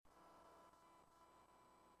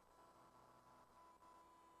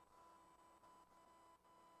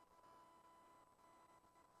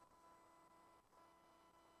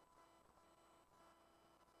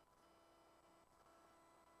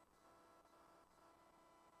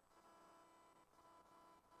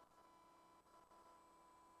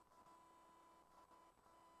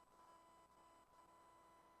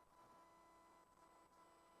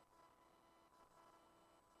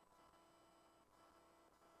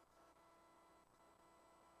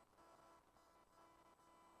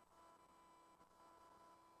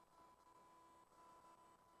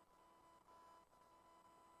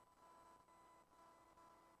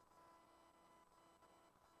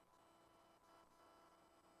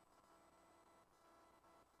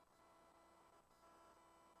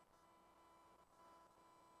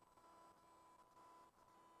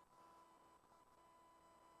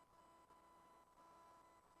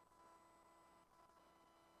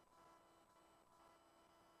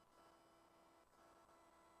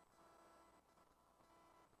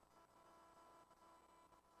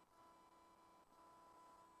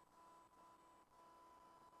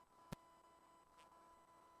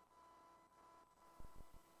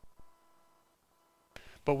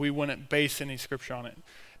but we wouldn't base any scripture on it.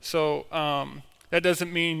 So that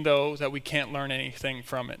doesn't mean, though, that we can't learn anything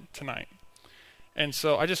from it tonight. And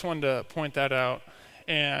so I just wanted to point that out.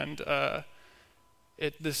 And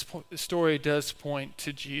this story does point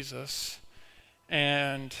to Jesus.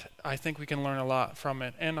 And I think we can learn a lot from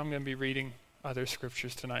it. And I'm going to be reading other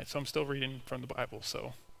scriptures tonight. So I'm still reading from the Bible.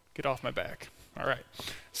 So get off my back. All right.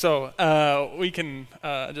 So we can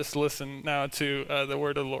just listen now to the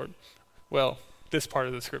word of the Lord. Well, this part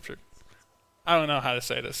of the scripture. I don't know how to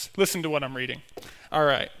say this. Listen to what I'm reading. All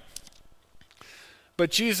right.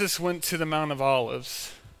 But Jesus went to the Mount of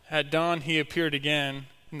Olives. At dawn he appeared again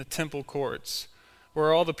in the temple courts,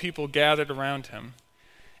 where all the people gathered around him.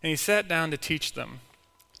 And he sat down to teach them.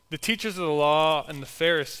 The teachers of the law and the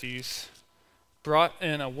Pharisees brought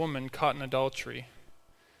in a woman caught in adultery.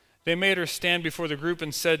 They made her stand before the group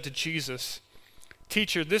and said to Jesus,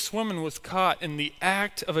 "Teacher, this woman was caught in the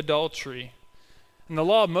act of adultery. And the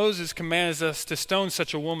law of Moses commands us to stone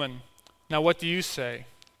such a woman. Now what do you say?"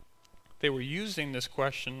 They were using this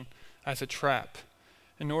question as a trap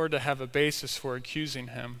in order to have a basis for accusing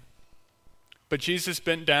him. But Jesus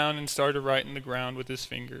bent down and started writing the ground with his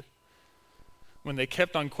finger. When they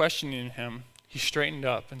kept on questioning him, he straightened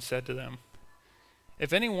up and said to them,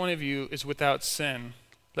 "If any one of you is without sin,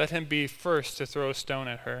 let him be first to throw a stone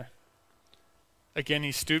at her." Again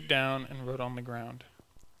he stooped down and wrote on the ground.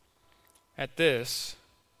 At this,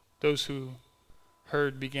 those who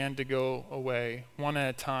heard began to go away, one at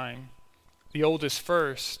a time, the oldest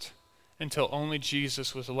first, until only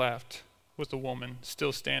Jesus was left with the woman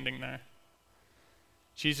still standing there.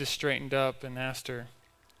 Jesus straightened up and asked her,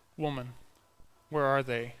 "Woman, where are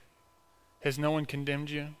they? Has no one condemned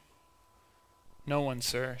you?" "No one,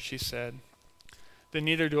 sir," she said. "Then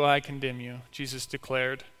neither do I condemn you," Jesus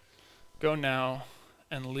declared. "Go now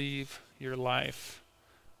and leave your life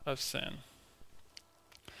of sin."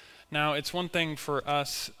 Now, it's one thing for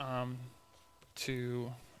us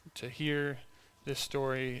to hear this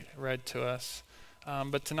story read to us.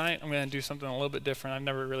 But tonight I'm going to do something a little bit different. I've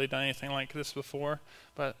never really done anything like this before,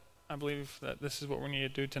 but I believe that this is what we need to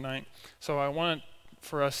do tonight. So I want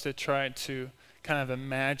for us to try to kind of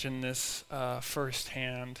imagine this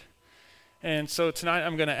firsthand. And so tonight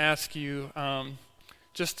I'm going to ask you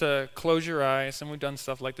just to close your eyes, and we've done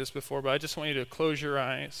stuff like this before, but I just want you to close your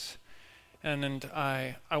eyes, and then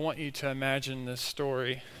I want you to imagine this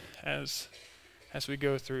story as we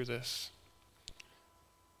go through this.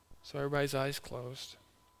 So everybody's eyes closed.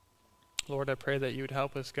 Lord, I pray that you would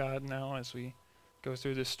help us, God, now as we go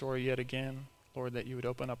through this story yet again. Lord, that you would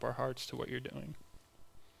open up our hearts to what you're doing.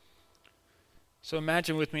 So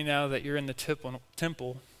imagine with me now that you're in the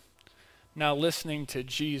temple, now listening to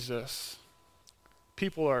Jesus.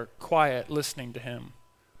 People are quiet listening to him.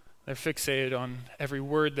 They're fixated on every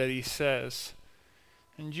word that he says.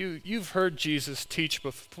 And you've heard Jesus teach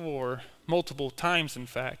before, multiple times in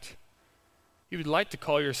fact. You would like to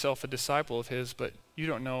call yourself a disciple of his, but you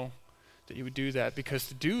don't know that you would do that, because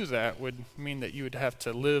to do that would mean that you would have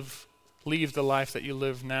to leave the life that you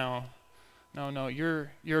live now. No,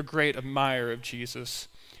 you're a great admirer of Jesus.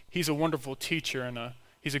 He's a wonderful teacher and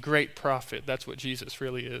he's a great prophet. That's what Jesus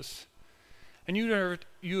really is. And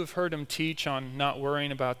you have heard him teach on not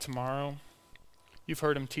worrying about tomorrow. You've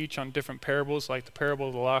heard him teach on different parables, like the parable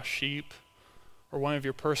of the lost sheep, or one of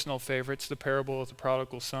your personal favorites, the parable of the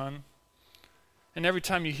prodigal son. And every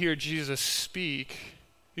time you hear Jesus speak,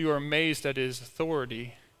 you are amazed at his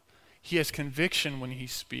authority. He has conviction when he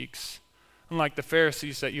speaks, unlike the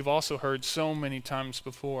Pharisees that you've also heard so many times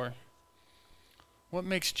before. What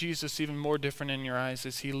makes Jesus even more different in your eyes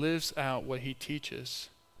is he lives out what he teaches.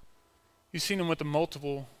 You've seen him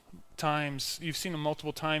multiple times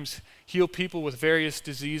heal people with various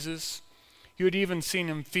diseases. You had even seen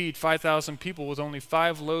him feed 5,000 people with only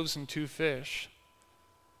 5 loaves and 2 fish.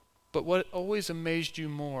 But what always amazed you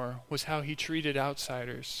more was how he treated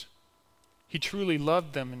outsiders. He truly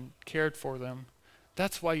loved them and cared for them.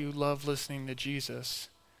 That's why you love listening to Jesus.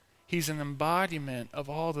 He's an embodiment of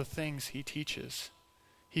all the things he teaches.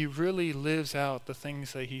 He really lives out the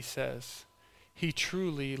things that he says. He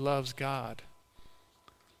truly loves God.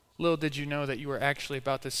 Little did you know that you were actually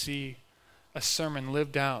about to see a sermon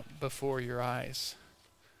lived out before your eyes.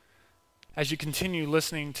 As you continue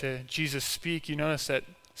listening to Jesus speak, you notice that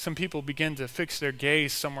some people begin to fix their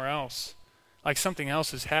gaze somewhere else, like something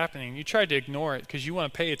else is happening. You try to ignore it because you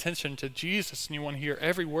want to pay attention to Jesus and you want to hear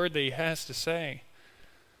every word that he has to say.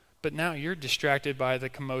 But now you're distracted by the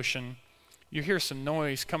commotion. You hear some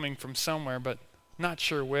noise coming from somewhere, but not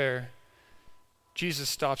sure where. Jesus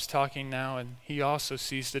stops talking now, and he also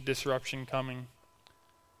sees the disruption coming.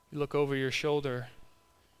 You look over your shoulder,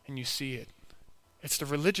 and you see it. It's the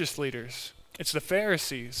religious leaders. It's the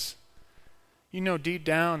Pharisees. You know deep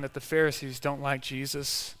down that the Pharisees don't like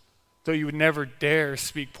Jesus, though you would never dare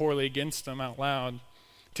speak poorly against them out loud.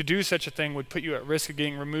 To do such a thing would put you at risk of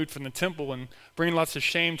getting removed from the temple and bring lots of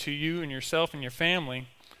shame to you and yourself and your family.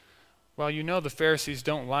 While you know the Pharisees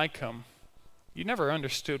don't like him, you never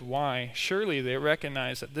understood why. Surely they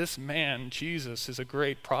recognize that this man, Jesus, is a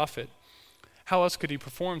great prophet. How else could he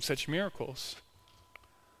perform such miracles?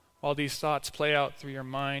 While these thoughts play out through your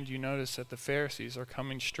mind, you notice that the Pharisees are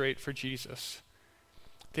coming straight for Jesus.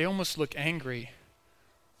 They almost look angry.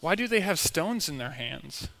 Why do they have stones in their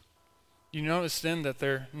hands? You notice then that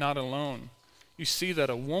they're not alone. You see that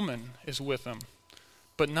a woman is with them,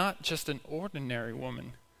 but not just an ordinary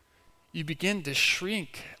woman. You begin to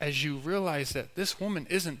shrink as you realize that this woman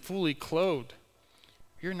isn't fully clothed.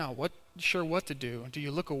 You're not sure what to do. Do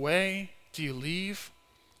you look away? Do you leave?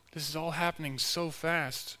 This is all happening so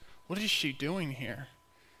fast. What is she doing here?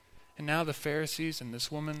 And now the Pharisees and this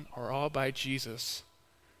woman are all by Jesus.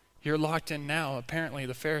 You're locked in now. Apparently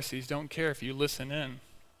the Pharisees don't care if you listen in.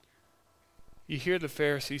 You hear the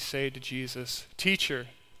Pharisees say to Jesus, "Teacher,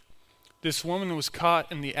 this woman was caught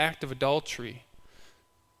in the act of adultery.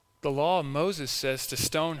 The law of Moses says to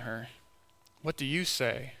stone her. What do you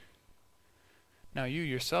say?" Now you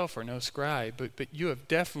yourself are no scribe, but you have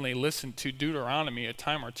definitely listened to Deuteronomy a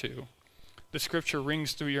time or two. The scripture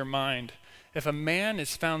rings through your mind. If a man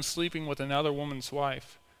is found sleeping with another woman's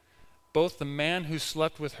wife, both the man who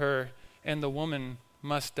slept with her and the woman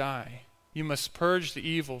must die. You must purge the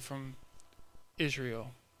evil from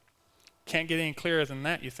Israel. Can't get any clearer than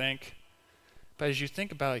that, you think. But as you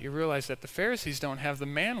think about it, you realize that the Pharisees don't have the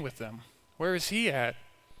man with them. Where is he at?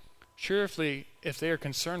 Surely, if they are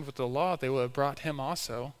concerned with the law, they would have brought him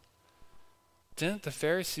also. Didn't the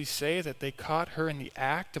Pharisees say that they caught her in the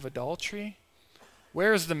act of adultery?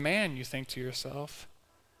 Where is the man, you think to yourself?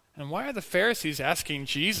 And why are the Pharisees asking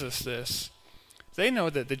Jesus this? They know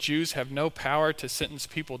that the Jews have no power to sentence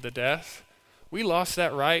people to death. We lost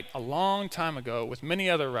that right a long time ago with many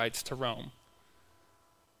other rights to Rome.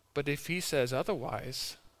 But if he says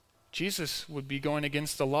otherwise, Jesus would be going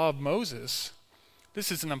against the law of Moses. This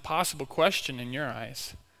is an impossible question in your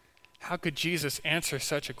eyes. How could Jesus answer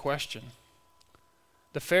such a question?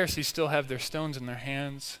 The Pharisees still have their stones in their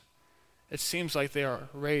hands. It seems like they are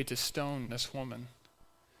ready to stone this woman.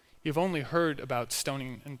 You've only heard about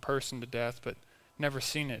stoning in person to death, but never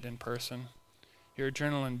seen it in person. Your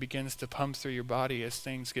adrenaline begins to pump through your body as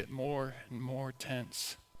things get more and more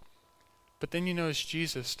tense. But then you notice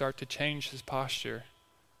Jesus start to change his posture.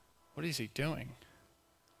 What is he doing?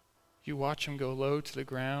 You watch him go low to the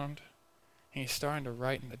ground, and he's starting to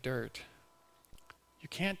write in the dirt. You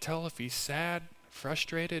can't tell if he's sad,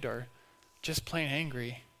 frustrated, or just plain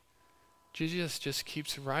angry. Jesus just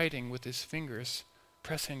keeps writing with his fingers,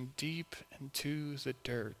 pressing deep into the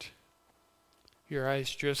dirt. Your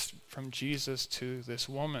eyes drift from Jesus to this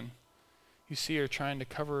woman. You see her trying to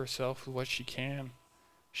cover herself with what she can.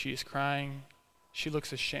 She is crying. She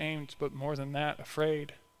looks ashamed, but more than that,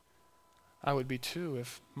 afraid. I would be too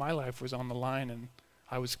if my life was on the line and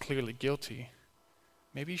I was clearly guilty.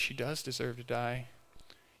 Maybe she does deserve to die.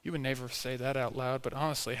 You would never say that out loud, but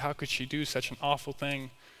honestly, how could she do such an awful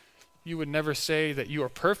thing? You would never say that you are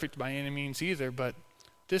perfect by any means either, but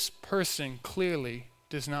this person clearly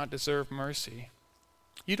does not deserve mercy.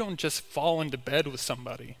 You don't just fall into bed with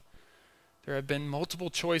somebody. There have been multiple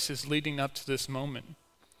choices leading up to this moment.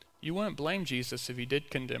 You wouldn't blame Jesus if he did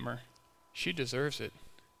condemn her. She deserves it.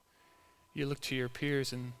 You look to your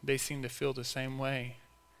peers and they seem to feel the same way.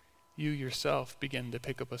 You yourself begin to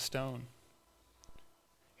pick up a stone.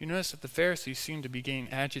 You notice that the Pharisees seem to be getting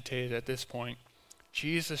agitated at this point.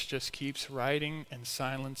 Jesus just keeps writing in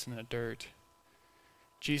silence in the dirt.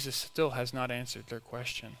 Jesus still has not answered their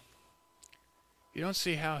question. You don't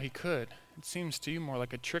see how he could. It seems to you more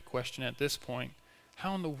like a trick question at this point.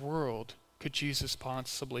 How in the world could Jesus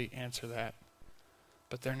possibly answer that?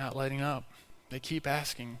 But they're not letting up. They keep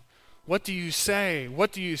asking, "What do you say?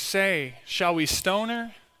 What do you say? Shall we stone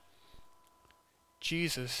her?"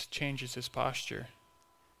 Jesus changes his posture.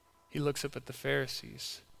 He looks up at the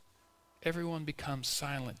Pharisees. Everyone becomes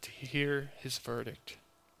silent to hear his verdict.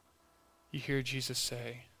 You hear Jesus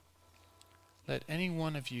say, "Let any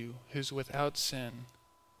one of you who's without sin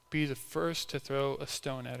be the first to throw a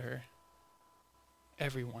stone at her."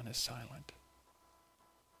 Everyone is silent.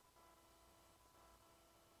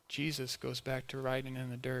 Jesus goes back to writing in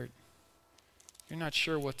the dirt. You're not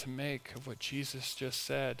sure what to make of what Jesus just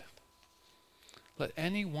said. Let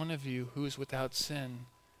any one of you who is without sin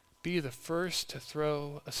be the first to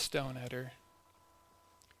throw a stone at her.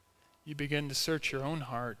 You begin to search your own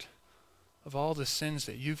heart. of all the sins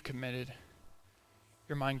that you've committed,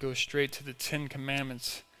 your mind goes straight to the 10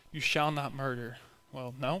 Commandments. You shall not murder.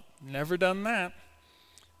 Well, no, never done that.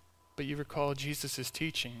 But you recall Jesus'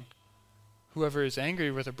 teaching. Whoever is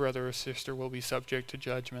angry with a brother or sister will be subject to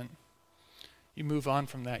judgment. You move on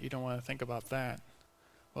from that. You don't want to think about that.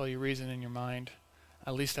 Well, you reason in your mind,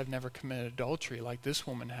 at least I've never committed adultery like this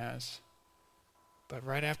woman has. But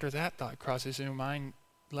right after that thought crosses your mind,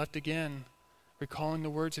 left again, recalling the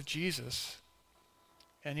words of Jesus.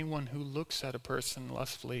 Anyone who looks at a person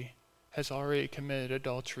lustfully has already committed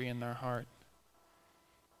adultery in their heart.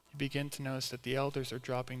 You begin to notice that the elders are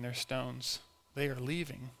dropping their stones. They are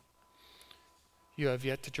leaving. You have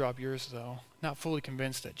yet to drop yours, though, not fully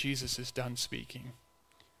convinced that Jesus is done speaking.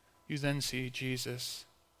 You then see Jesus.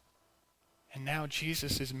 And now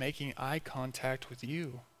Jesus is making eye contact with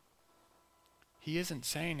you. He isn't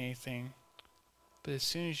saying anything, but as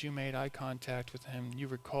soon as you made eye contact with him, you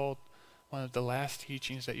recalled one of the last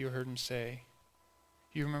teachings that you heard him say.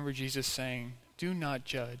 You remember Jesus saying, "Do not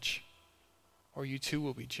judge, or you too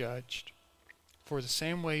will be judged. For the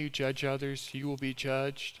same way you judge others, you will be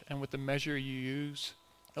judged, and with the measure you use,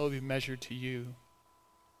 it will be measured to you."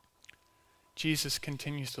 Jesus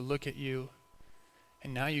continues to look at you,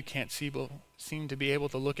 and now you can't seem to be able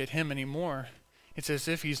to look at him anymore. It's as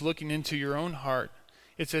if he's looking into your own heart.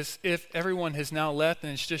 It's as if everyone has now left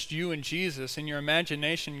and it's just you and Jesus. In your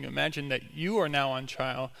imagination, you imagine that you are now on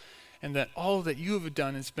trial and that all that you have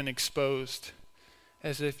done has been exposed,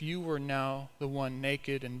 as if you were now the one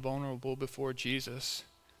naked and vulnerable before Jesus.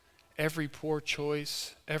 Every poor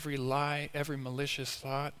choice, every lie, every malicious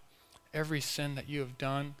thought, every sin that you have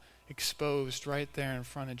done, exposed right there in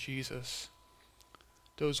front of Jesus.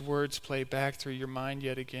 Those words play back through your mind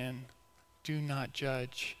yet again. Do not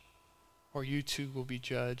judge, or you too will be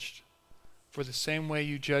judged. For the same way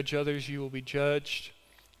you judge others, you will be judged,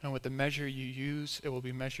 and with the measure you use, it will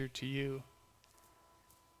be measured to you.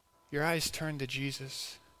 Your eyes turn to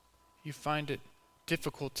Jesus. You find it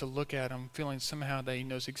difficult to look at him, feeling somehow that he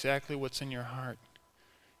knows exactly what's in your heart.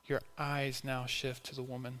 Your eyes now shift to the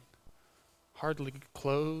woman, hardly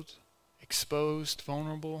clothed, exposed,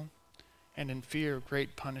 vulnerable, and in fear of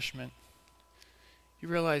great punishment. You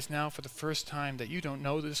realize now for the first time that you don't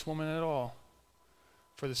know this woman at all.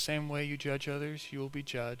 For the same way you judge others, you will be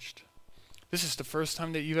judged. This is the first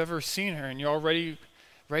time that you've ever seen her, and you're already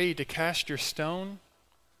ready to cast your stone.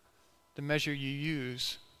 The measure you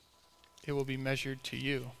use, it will be measured to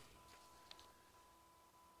you.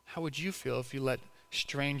 How would you feel if you let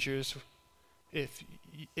strangers,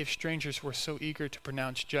 if strangers were so eager to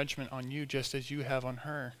pronounce judgment on you just as you have on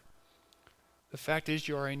her? The fact is,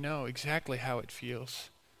 you already know exactly how it feels.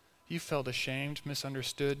 You felt ashamed,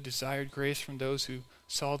 misunderstood, desired grace from those who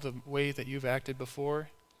saw the way that you've acted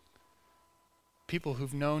before. People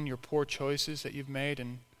who've known your poor choices that you've made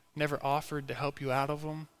and never offered to help you out of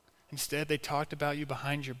them. Instead, they talked about you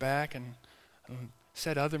behind your back and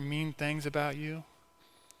said other mean things about you.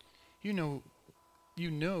 You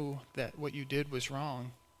knew that what you did was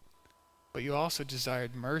wrong, but you also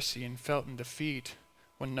desired mercy and felt in defeat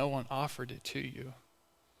when no one offered it to you.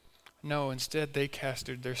 No, instead they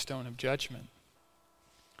casted their stone of judgment.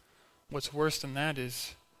 What's worse than that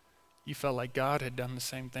is you felt like God had done the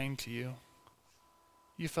same thing to you.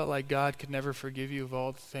 You felt like God could never forgive you of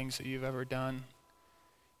all the things that you've ever done.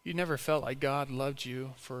 You never felt like God loved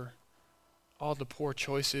you for all the poor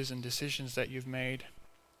choices and decisions that you've made.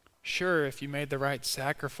 Sure, if you made the right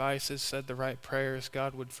sacrifices, said the right prayers,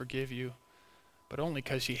 God would forgive you, but only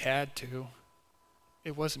because he had to.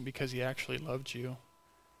 It wasn't because he actually loved you.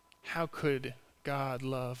 How could God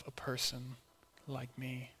love a person like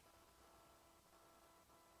me?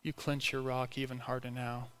 You clench your rock even harder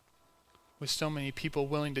now. With so many people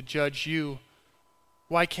willing to judge you,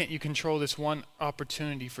 why can't you control this one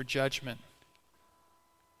opportunity for judgment?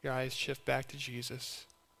 Your eyes shift back to Jesus.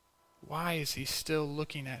 Why is he still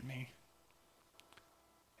looking at me?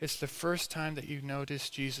 It's the first time that you notice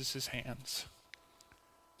Jesus' hands.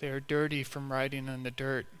 They are dirty from writing in the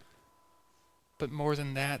dirt. But more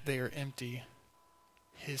than that, they are empty.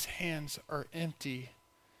 His hands are empty.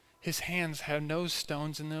 His hands have no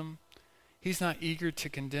stones in them. He's not eager to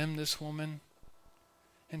condemn this woman.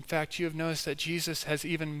 In fact, you have noticed that Jesus has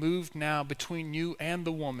even moved now between you and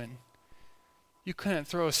the woman. You couldn't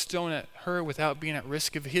throw a stone at her without being at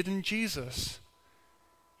risk of hitting Jesus.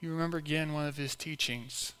 You remember again one of his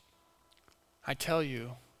teachings. I tell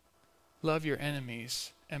you, love your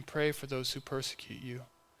enemies and pray for those who persecute you,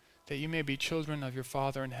 that you may be children of your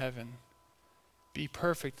Father in heaven. Be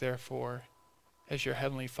perfect, therefore, as your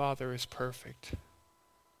heavenly Father is perfect.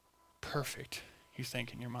 Perfect, you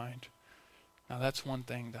think in your mind. Now that's one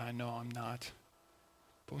thing that I know I'm not.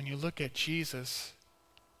 But when you look at Jesus,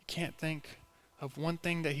 you can't think of one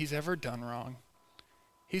thing that he's ever done wrong.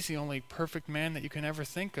 He's the only perfect man that you can ever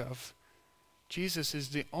think of. Jesus is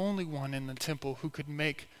the only one in the temple who could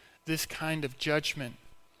make this kind of judgment.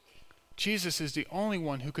 Jesus is the only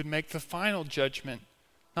one who could make the final judgment,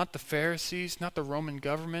 not the Pharisees, not the Roman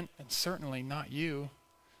government, and certainly not you.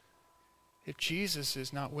 If Jesus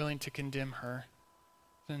is not willing to condemn her,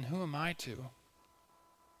 then who am I to?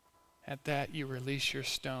 At that, you release your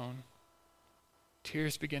stone.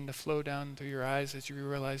 Tears begin to flow down through your eyes as you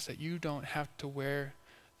realize that you don't have to wear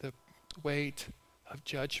the weight of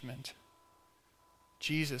judgment.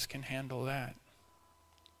 Jesus can handle that.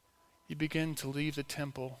 You begin to leave the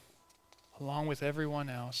temple along with everyone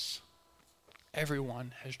else.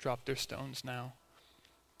 Everyone has dropped their stones now.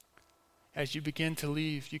 As you begin to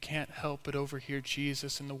leave, you can't help but overhear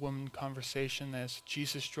Jesus and the woman conversation as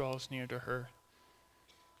Jesus draws near to her.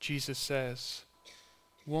 Jesus says,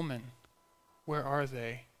 "Woman, where are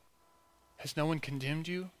they? Has no one condemned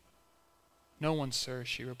you?" "No one, sir,"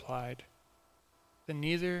 she replied. "Then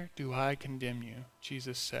neither do I condemn you,"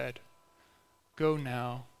 Jesus said. "Go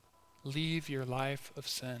now, leave your life of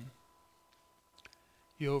sin."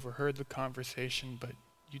 You overheard the conversation, but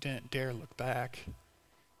you didn't dare look back.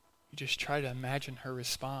 You just try to imagine her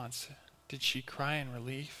response. Did she cry in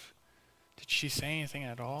relief? Did she say anything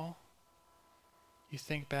at all? You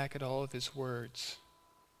think back at all of his words.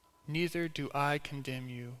 "Neither do I condemn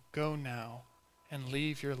you. Go now and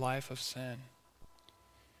leave your life of sin."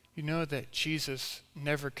 You know that Jesus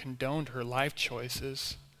never condoned her life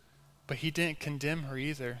choices, but he didn't condemn her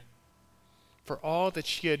either. For all that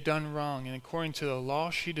she had done wrong, and according to the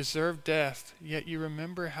law she deserved death, yet you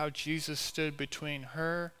remember how Jesus stood between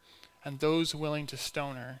her and those willing to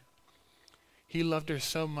stone her. He loved her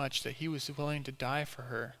so much that he was willing to die for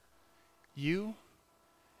her. You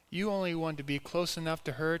only wanted to be close enough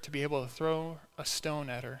to her to be able to throw a stone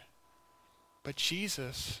at her. But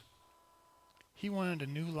Jesus, he wanted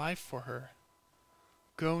a new life for her.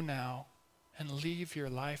 Go now and leave your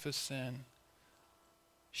life of sin.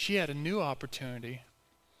 She had a new opportunity.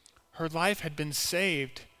 Her life had been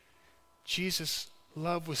saved. Jesus'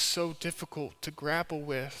 love was so difficult to grapple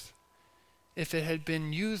with. If it had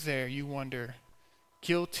been you there, you wonder,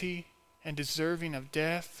 guilty and deserving of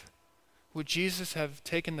death, would Jesus have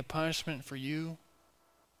taken the punishment for you?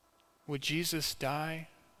 Would Jesus die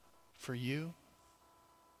for you?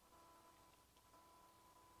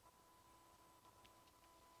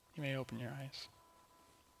 You may open your eyes.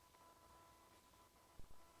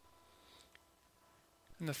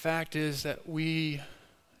 And the fact is that we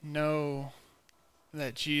know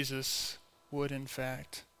that Jesus would in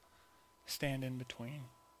fact stand in between.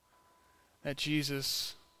 That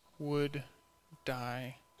Jesus would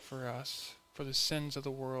die for us, for the sins of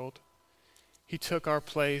the world. He took our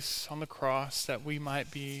place on the cross that we might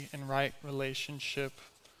be in right relationship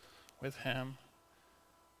with him.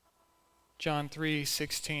 John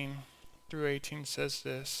 3:16 through 18 says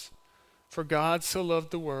this, "For God so loved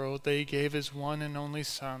the world that he gave his one and only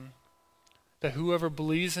Son, that whoever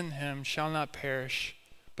believes in him shall not perish,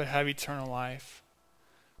 but have eternal life.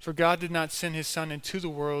 For God did not send his Son into the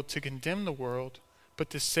world to condemn the world, but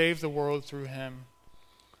to save the world through him.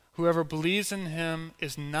 Whoever believes in him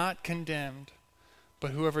is not condemned,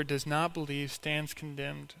 but whoever does not believe stands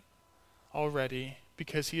condemned already,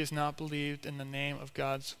 because he has not believed in the name of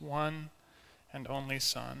God's one and only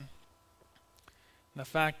Son." And the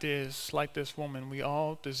fact is, like this woman, we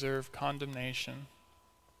all deserve condemnation.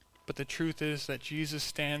 But the truth is that Jesus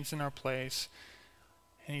stands in our place,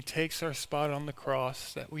 and he takes our spot on the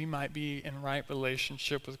cross that we might be in right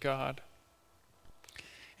relationship with God.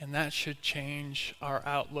 And that should change our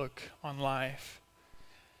outlook on life.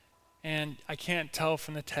 And I can't tell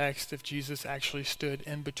from the text if Jesus actually stood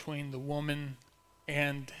in between the woman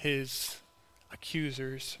and his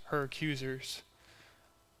accusers, her accusers.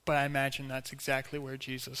 But I imagine that's exactly where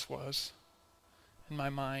Jesus was in my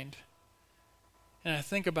mind. And I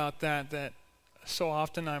think about that so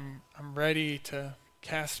often I'm ready to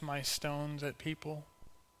cast my stones at people,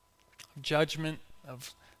 of judgment,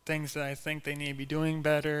 of things that I think they need to be doing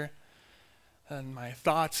better, and my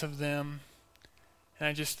thoughts of them. And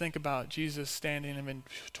I just think about Jesus standing in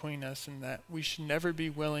between us, and that we should never be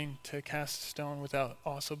willing to cast a stone without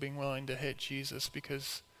also being willing to hit Jesus,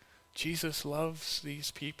 because Jesus loves these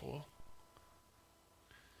people.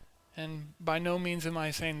 And by no means am I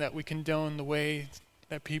saying that we condone the way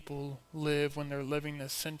that people live when they're living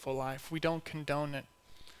this sinful life. We don't condone it.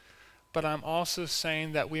 But I'm also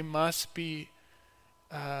saying that we must be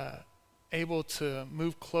able to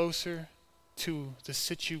move closer to the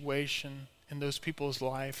situation in those people's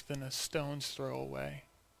life than a stone's throw away.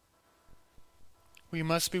 We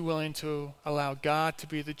must be willing to allow God to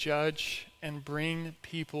be the judge and bring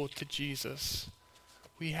people to Jesus.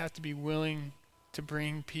 We have to be willing to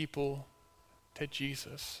bring people to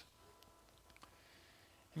Jesus.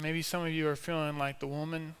 And maybe some of you are feeling like the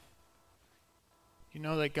woman. You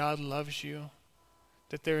know that God loves you,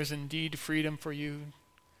 that there is indeed freedom for you.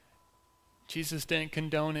 Jesus didn't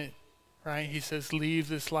condone it, right? He says, leave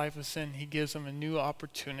this life of sin. He gives them a new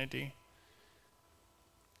opportunity.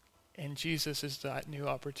 And Jesus is that new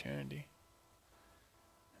opportunity.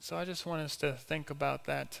 So I just want us to think about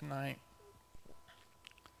that tonight.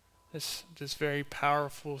 This very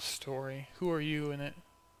powerful story. Who are you in it?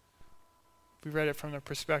 We read it from the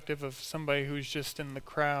perspective of somebody who's just in the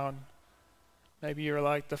crowd. Maybe you're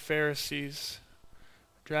like the Pharisees,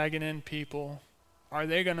 dragging in people. Are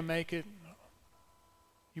they going to make it?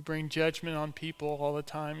 You bring judgment on people all the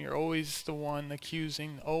time. You're always the one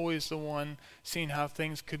accusing, always the one seeing how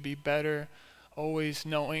things could be better, always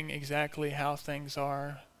knowing exactly how things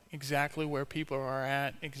are, exactly where people are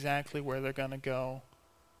at, exactly where they're going to go.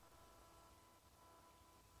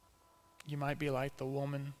 You might be like the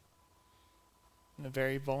woman in a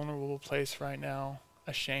very vulnerable place right now,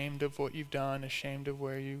 ashamed of what you've done, ashamed of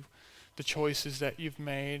the choices that you've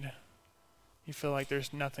made. You feel like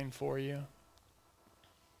there's nothing for you.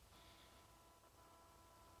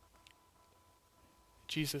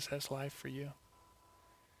 Jesus has life for you.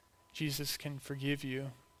 Jesus can forgive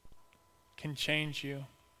you, can change you.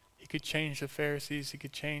 He could change the Pharisees, he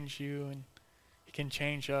could change you, and he can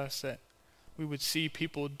change us, that we would see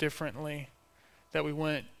people differently, that we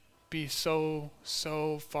wouldn't be so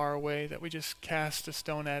far away that we just cast a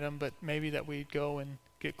stone at them, but maybe that we'd go and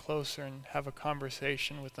get closer and have a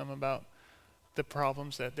conversation with them about the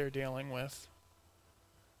problems that they're dealing with.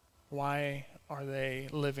 Why are they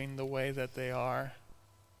living the way that they are?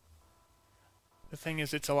 The thing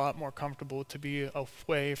is, it's a lot more comfortable to be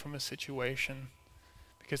away from a situation,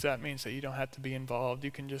 because that means that you don't have to be involved.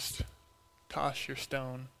 You can just toss your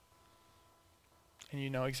stone and you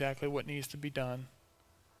know exactly what needs to be done.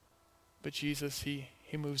 But Jesus, he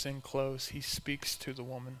moves in close. He speaks to the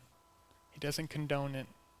woman. He doesn't condone it,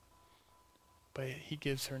 but he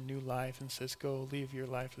gives her new life and says, go leave your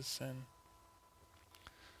life of sin.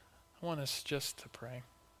 I want us just to pray.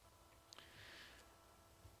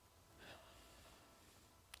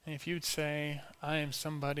 And if you'd say, I am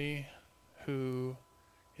somebody who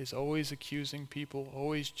is always accusing people,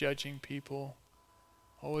 always judging people,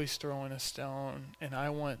 always throwing a stone, and I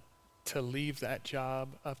want to leave that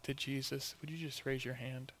job up to Jesus, would you just raise your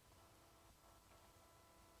hand?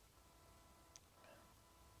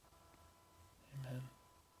 Amen.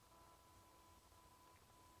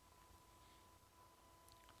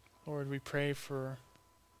 Lord, we pray for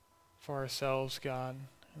ourselves, God,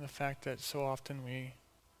 and the fact that so often we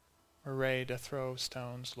are ready to throw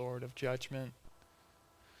stones, Lord, of judgment,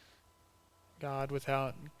 God,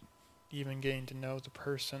 without even getting to know the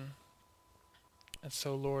person. And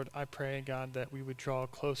so, Lord, I pray, God, that we would draw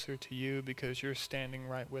closer to you because you're standing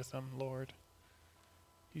right with them, Lord.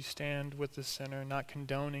 You stand with the sinner, not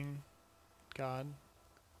condoning, God,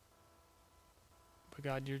 but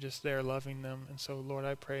God, you're just there loving them. And so, Lord,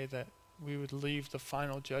 I pray that we would leave the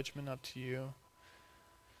final judgment up to you.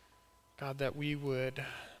 God, that we would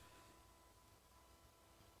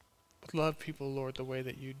love people, Lord, the way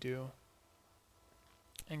that you do.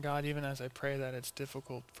 And God, even as I pray that, it's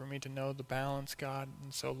difficult for me to know the balance, God.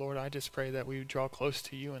 And so, Lord, I just pray that we would draw close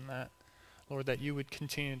to you in that. Lord, that you would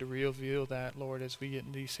continue to reveal that, Lord, as we get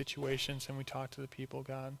in these situations and we talk to the people,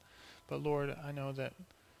 God. But, Lord, I know that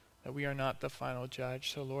we are not the final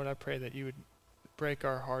judge. So, Lord, I pray that you would break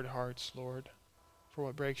our hard hearts, Lord, for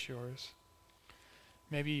what breaks yours.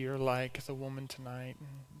 Maybe you're like the woman tonight and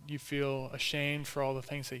you feel ashamed for all the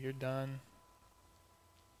things that you've done.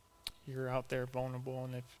 You're out there vulnerable,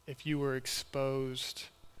 and if you were exposed,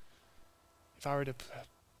 if I were to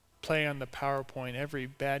play on the PowerPoint every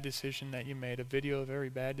bad decision that you made, a video of every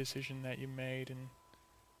bad decision that you made, and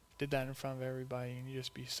did that in front of everybody, and you'd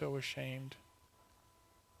just be so ashamed.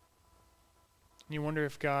 And you wonder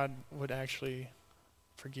if God would actually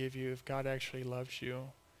forgive you, if God actually loves you.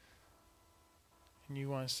 And you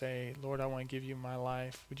want to say, Lord, I want to give you my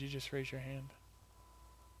life. Would you just raise your hand?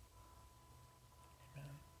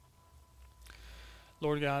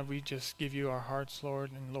 Lord God, we just give you our hearts, Lord,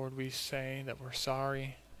 and Lord, we say that we're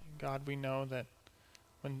sorry. God, we know that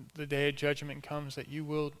when the day of judgment comes, that you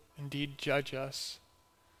will indeed judge us.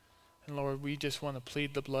 And Lord, we just want to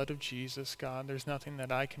plead the blood of Jesus, God. There's nothing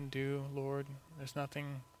that I can do, Lord. There's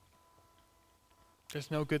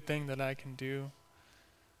no good thing that I can do.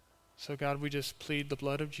 So God, we just plead the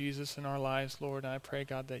blood of Jesus in our lives, Lord. And I pray,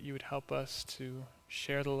 God, that you would help us to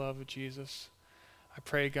share the love of Jesus. I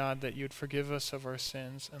pray, God, that you would forgive us of our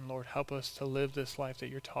sins. And Lord, help us to live this life that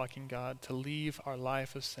you're talking, God, to leave our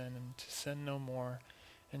life of sin and to sin no more,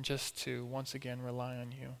 and just to once again rely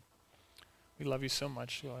on you. We love you so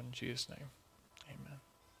much, Lord, in Jesus' name. Amen.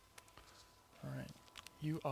 All right. You